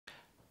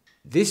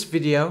This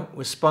video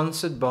was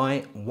sponsored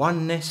by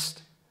One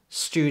Nest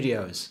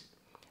Studios.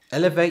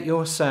 Elevate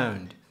your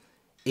sound.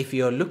 If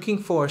you're looking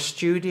for a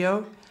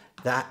studio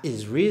that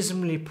is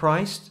reasonably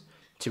priced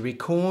to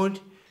record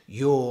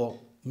your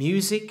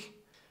music,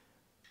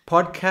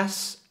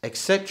 podcasts,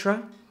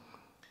 etc.,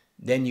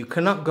 then you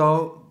cannot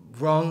go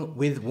wrong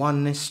with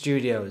One Nest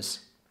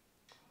Studios.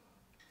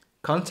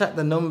 Contact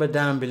the number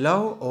down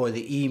below or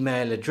the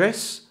email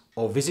address,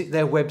 or visit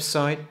their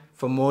website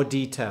for more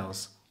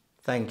details.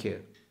 Thank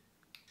you.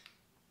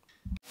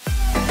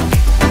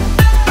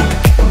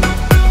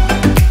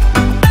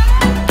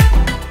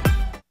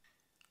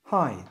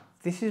 Hi,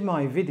 this is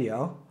my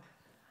video,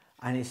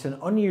 and it's an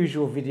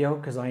unusual video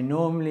because I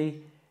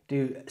normally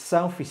do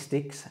selfie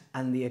sticks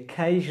and the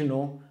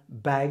occasional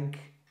bag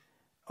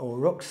or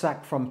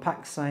rucksack from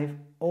PackSafe,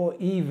 or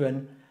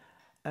even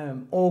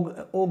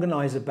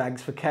organizer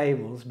bags for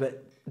cables.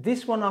 But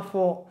this one I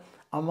thought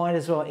I might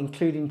as well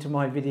include into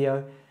my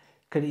video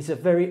because it's a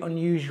very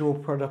unusual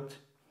product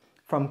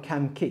from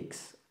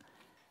Camkix.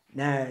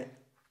 Now,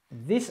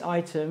 this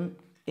item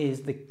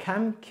is the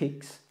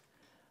Camkix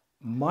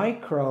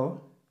micro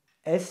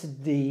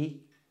SD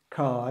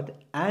card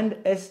and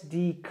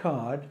SD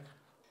card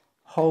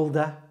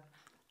holder,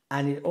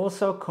 and it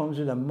also comes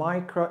with a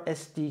micro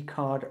SD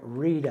card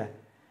reader.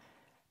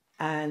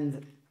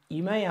 And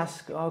you may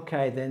ask,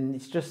 okay, then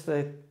it's just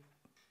the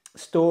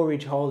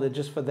storage holder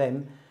just for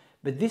them,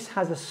 but this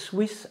has a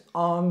Swiss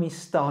Army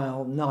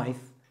style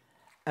knife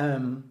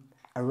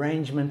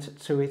arrangement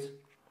to it.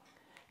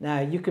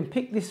 Now you can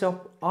pick this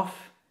up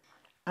off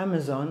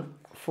Amazon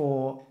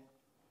for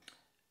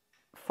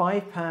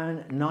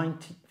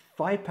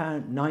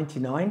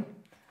 £5.99,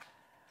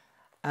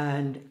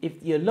 and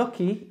if you're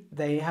lucky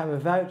they have a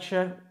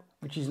voucher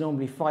which is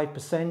normally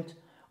 5%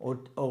 or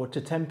to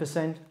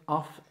 10%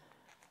 off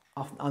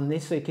on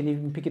this, so you can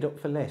even pick it up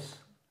for less.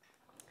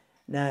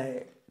 Now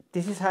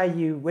this is how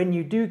you, when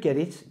you do get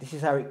it, this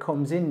is how it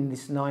comes in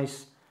this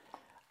nice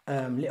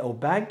little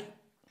bag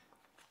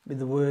with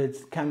the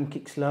words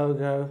Camkix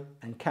logo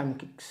and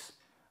Camkix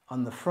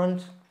on the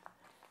front.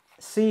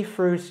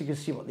 See-through, so you can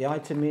see what the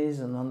item is,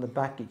 and on the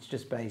back it's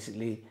just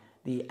basically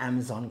the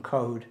Amazon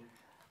code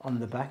on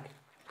the back.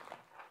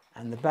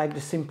 And the bag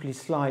just simply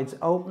slides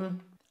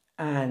open,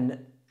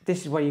 and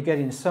this is what you get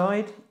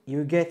inside.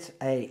 You get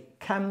a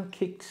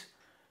Camkix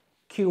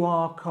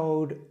QR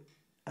code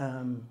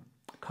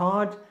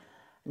card.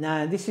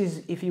 Now this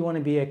is if you want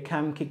to be a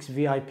Camkix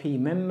VIP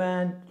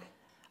member.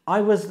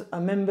 I was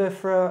a member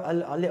for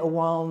a little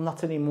while,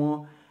 not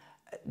anymore.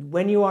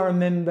 When you are a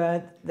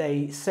member,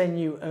 they send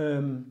you,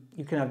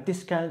 you can have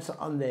discounts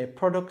on their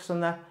products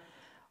and that.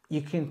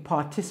 You can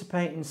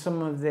participate in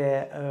some of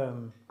their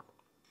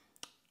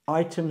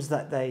items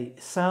that they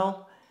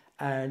sell,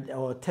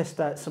 or test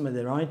out some of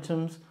their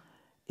items.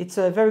 It's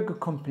a very good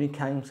company,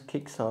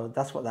 Camkix, so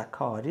that's what that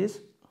card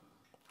is.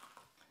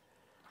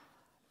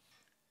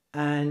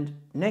 And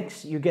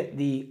next you get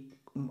the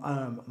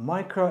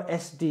micro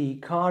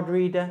SD card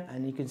reader,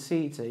 and you can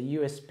see it's a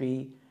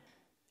USB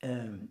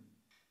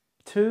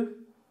 2,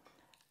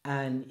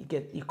 and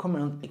it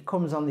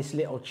comes on this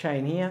little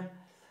chain here,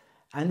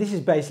 and this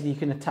is basically, you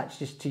can attach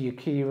this to your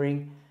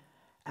keyring.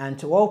 And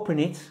to open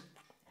it,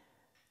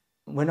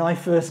 when I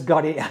first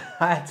got it,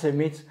 I had to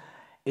admit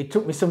it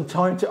took me some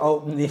time to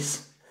open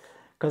this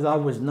because I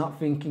was not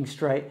thinking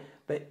straight.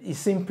 But you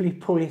simply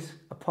pull it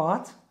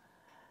apart,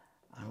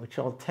 which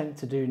I'll attempt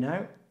to do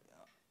now.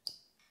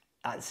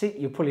 That's it,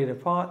 you pull it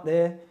apart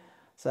there.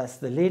 So that's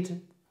the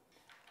lid,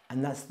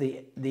 and that's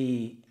the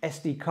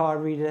SD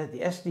card reader. The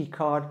SD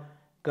card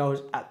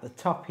goes at the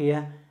top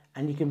here,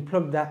 and you can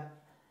plug that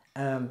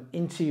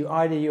into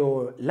either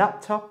your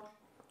laptop,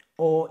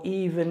 or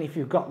even if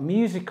you've got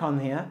music on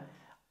here,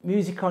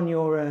 music on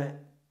your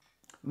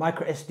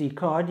micro SD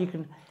card, you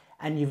can,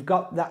 and you've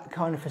got that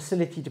kind of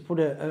facility to put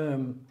a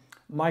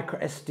micro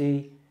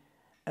SD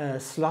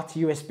slot,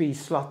 USB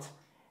slot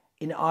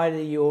in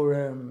either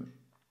your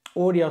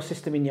audio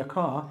system in your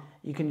car,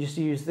 you can just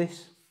use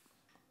this.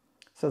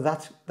 So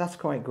that's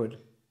quite good.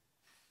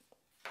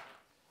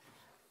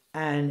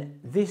 And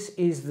this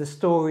is the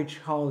storage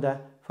holder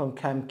from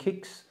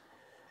Camkix.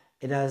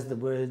 It has the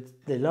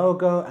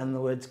logo and the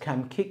words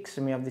Camkix,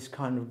 and we have this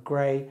kind of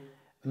grey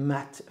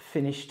matte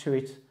finish to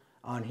it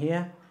on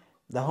here.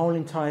 The whole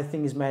entire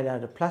thing is made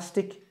out of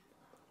plastic,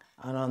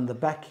 and on the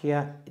back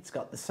here it's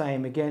got the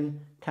same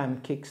again,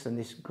 Camkix, and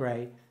this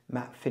grey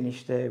matte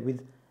finish there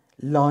with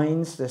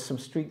lines. There's some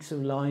streaks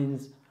of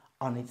lines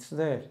on it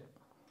there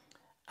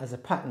as a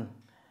pattern.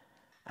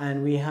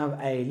 And we have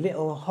a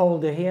little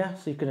holder here,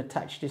 so you can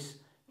attach this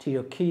to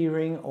your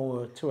keyring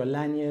or to a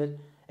lanyard,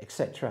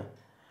 etc.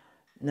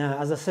 Now,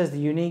 as I said, the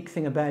unique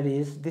thing about it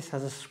is this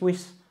has a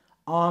Swiss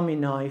Army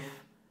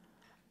knife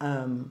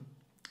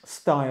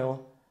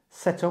style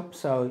setup.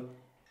 So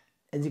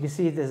as you can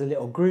see, there's a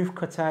little groove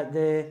cut out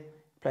there.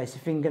 Place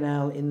your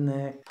fingernail in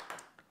there,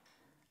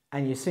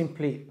 and you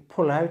simply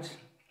pull out,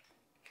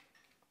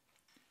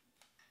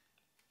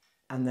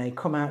 and they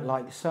come out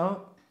like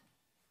so.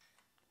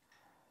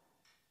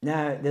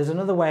 Now there's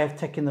another way of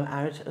taking them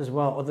out as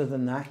well other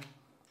than that,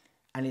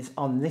 and it's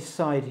on this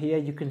side here.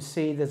 You can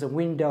see there's a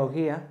window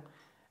here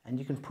and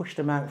you can push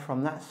them out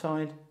from that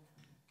side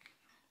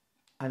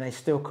and they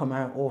still come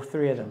out, all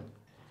three of them.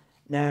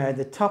 Now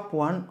the top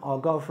one, I'll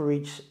go for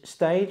each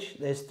stage.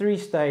 There's 3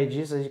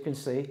 stages, as you can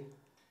see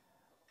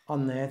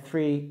on there,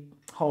 3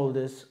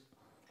 holders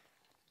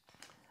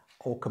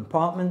or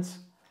compartments.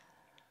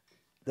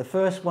 The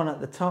first one at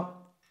the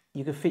top,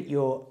 you can fit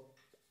your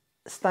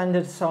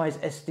standard size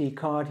SD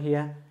card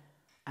here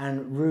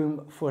and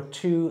room for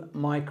 2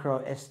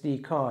 micro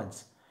SD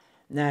cards.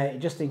 Now,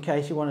 just in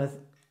case you want to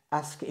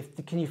ask,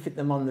 can you fit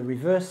them on the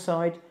reverse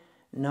side?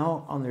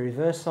 No, on the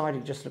reverse side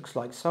it just looks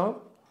like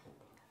so.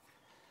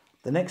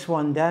 The next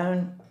one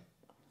down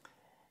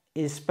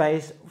is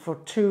space for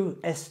 2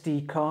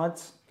 SD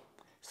cards,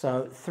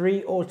 so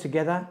 3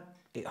 altogether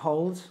it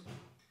holds,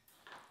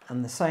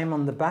 and the same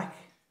on the back.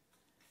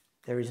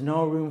 There is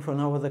no room for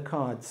no other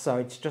cards, so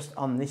it's just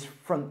on this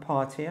front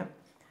part here.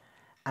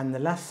 And the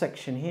last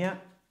section here,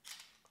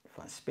 if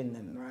I spin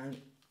them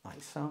around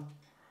like so,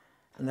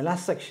 and the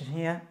last section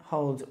here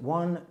holds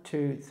 1,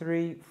 2,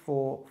 3,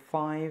 4,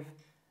 5,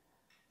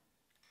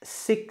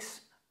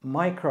 6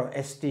 micro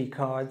SD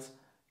cards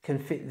can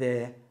fit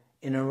there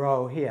in a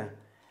row here.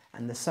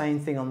 And the same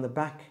thing on the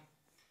back,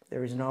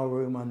 there is no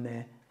room on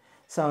there.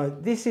 So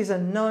this is a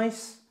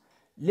nice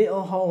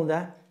little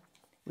holder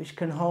which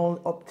can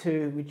hold up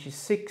to, which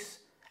is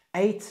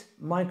 8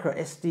 micro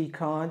SD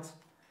cards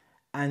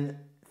and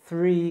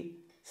 3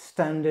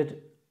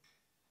 standard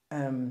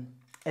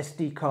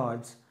SD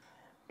cards,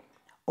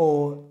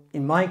 or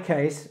in my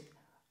case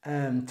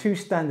 2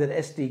 standard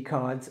SD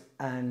cards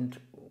and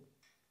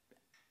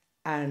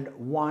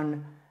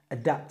 1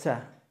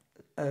 adapter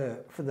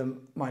for the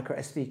micro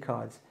SD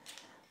cards.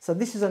 So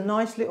this is a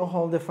nice little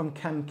holder from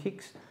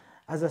Camkix.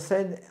 As I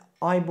said,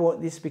 I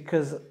bought this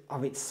because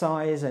of its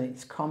size and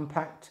it's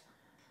compact.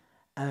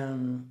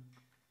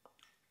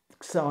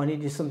 So I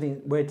needed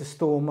something where to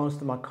store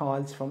most of my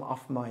cards from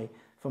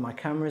for my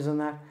cameras and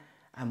that.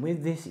 And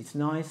with this, it's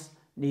nice,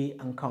 neat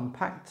and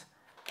compact.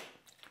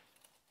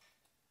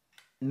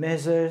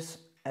 Measures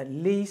at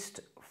least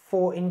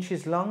 4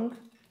 inches long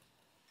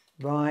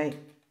by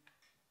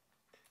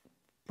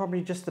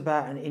probably just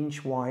about 1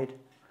 inch wide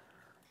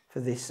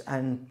for this,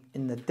 and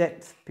in the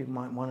depth, people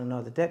might want to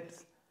know the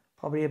depth,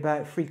 probably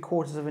about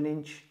 3/4 of an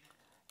inch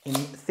in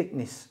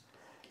thickness.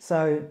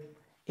 So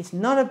it's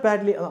not a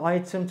bad little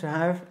item to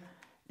have.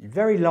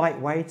 Very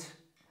lightweight,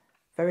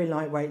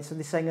 so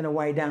this ain't going to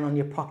weigh down on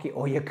your pocket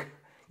or your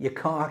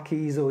car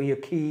keys or your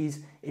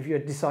keys if you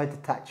decide to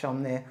attach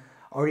on there,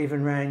 or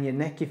even around your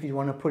neck if you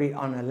want to put it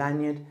on a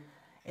lanyard.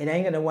 It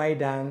ain't going to weigh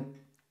down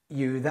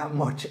you that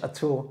much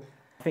at all.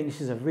 I think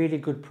this is a really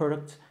good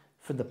product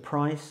for the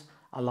price.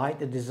 I like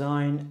the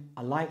design.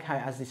 I like how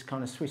it has this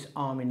kind of Swiss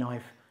Army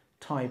knife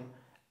type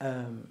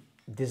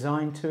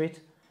design to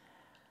it.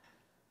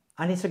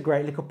 And it's a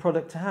great little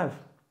product to have.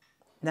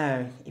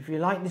 Now, if you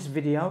like this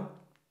video,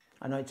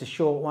 I know it's a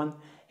short one.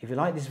 If you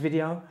like this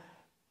video,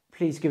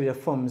 please give it a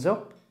thumbs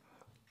up.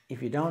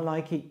 If you don't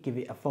like it, give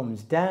it a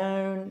thumbs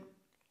down.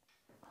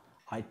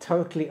 I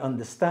totally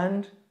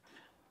understand.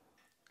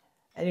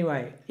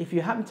 Anyway, if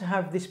you happen to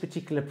have this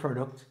particular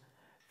product,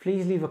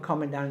 please leave a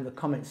comment down in the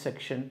comment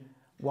section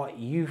what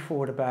you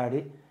thought about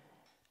it,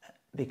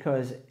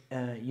 because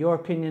your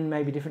opinion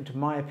may be different to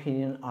my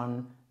opinion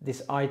on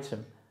this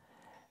item.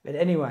 But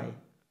anyway,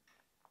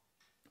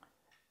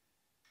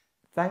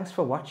 thanks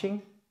for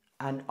watching,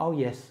 and oh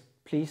yes,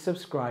 please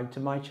subscribe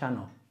to my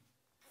channel.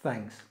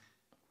 Thanks.